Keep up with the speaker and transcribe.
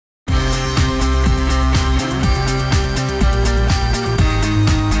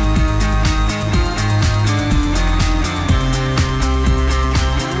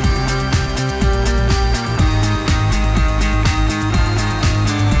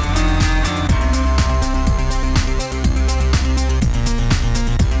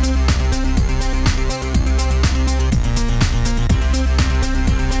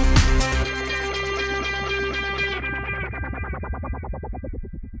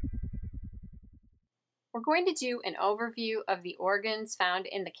We're going to do an overview of the organs found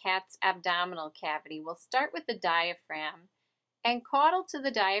in the cat's abdominal cavity. We'll start with the diaphragm. And caudal to the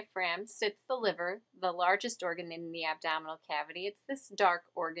diaphragm sits the liver, the largest organ in the abdominal cavity. It's this dark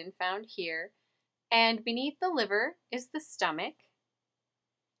organ found here. And beneath the liver is the stomach.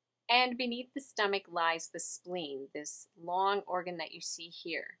 And beneath the stomach lies the spleen, this long organ that you see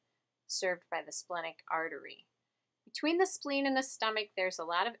here, served by the splenic artery. Between the spleen and the stomach, there's a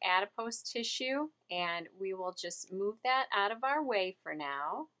lot of adipose tissue, and we will just move that out of our way for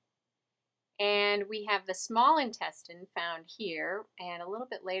now. And we have the small intestine found here, and a little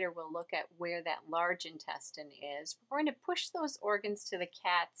bit later we'll look at where that large intestine is. We're going to push those organs to the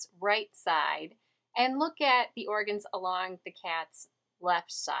cat's right side and look at the organs along the cat's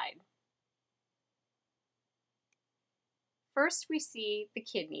left side. First we see the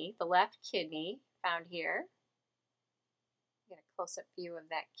kidney, the left kidney found here. Get a close-up view of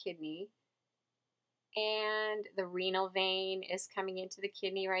that kidney. And the renal vein is coming into the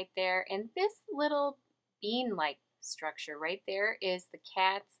kidney right there. And this little bean-like structure right there is the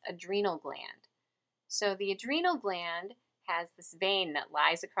cat's adrenal gland. So the adrenal gland has this vein that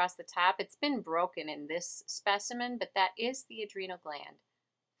lies across the top. It's been broken in this specimen, but that is the adrenal gland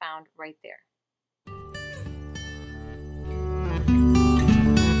found right there.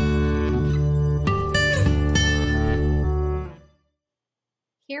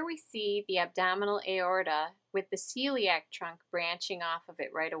 Here we see the abdominal aorta with the celiac trunk branching off of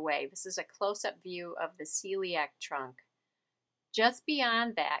it right away. This is a close-up view of the celiac trunk. Just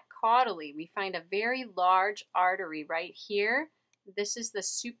beyond that, caudally, we find a very large artery right here. This is the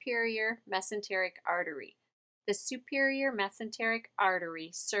superior mesenteric artery. The superior mesenteric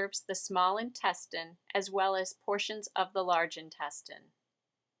artery serves the small intestine as well as portions of the large intestine.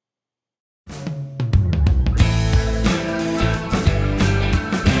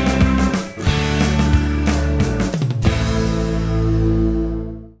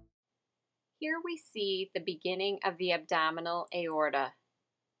 Here we see the beginning of the abdominal aorta.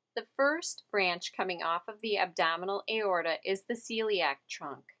 The first branch coming off of the abdominal aorta is the celiac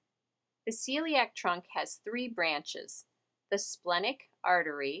trunk. The celiac trunk has three branches: the splenic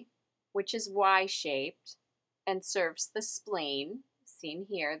artery, which is Y-shaped and serves the spleen, seen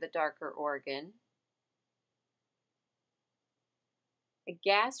here, the darker organ. The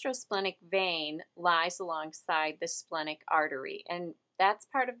gastrosplenic vein lies alongside the splenic artery, and that's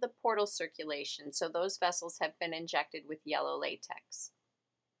part of the portal circulation, so those vessels have been injected with yellow latex.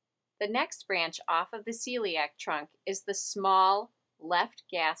 The next branch off of the celiac trunk is the small left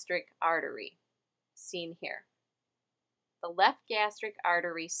gastric artery, seen here. The left gastric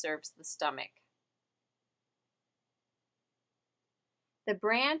artery serves the stomach. The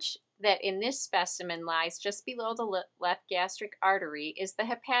branch that in this specimen lies just below the left gastric artery is the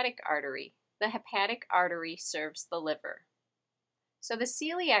hepatic artery. The hepatic artery serves the liver. So the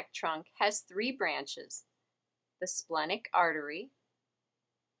celiac trunk has three branches: the splenic artery,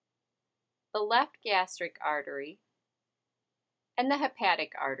 the left gastric artery, and the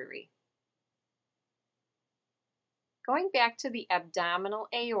hepatic artery. Going back to the abdominal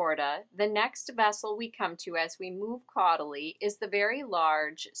aorta, the next vessel we come to as we move caudally is the very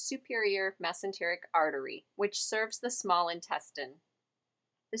large superior mesenteric artery, which serves the small intestine.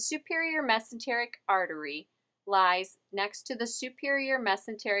 The superior mesenteric artery lies next to the superior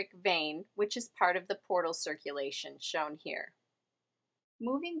mesenteric vein, which is part of the portal circulation, shown here.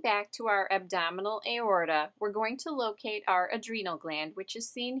 Moving back to our abdominal aorta, we're going to locate our adrenal gland, which is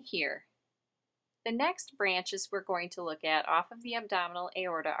seen here. The next branches we're going to look at off of the abdominal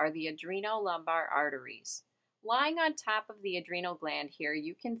aorta are the adrenolumbar arteries. Lying on top of the adrenal gland here,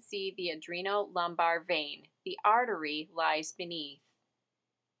 you can see the adrenolumbar vein. The artery lies beneath.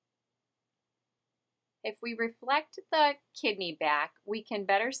 If we reflect the kidney back, we can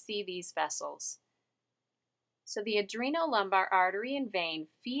better see these vessels. So the adrenolumbar artery and vein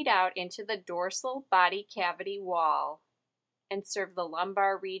feed out into the dorsal body cavity wall and serve the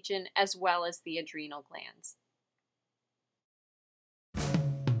lumbar region as well as the adrenal glands.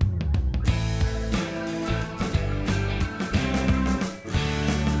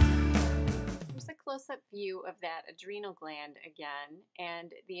 Here's a close-up view of that adrenal gland again,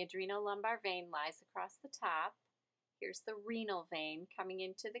 and the adrenolumbar vein lies across the top. Here's the renal vein coming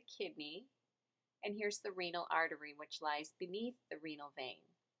into the kidney, and here's the renal artery, which lies beneath the renal vein.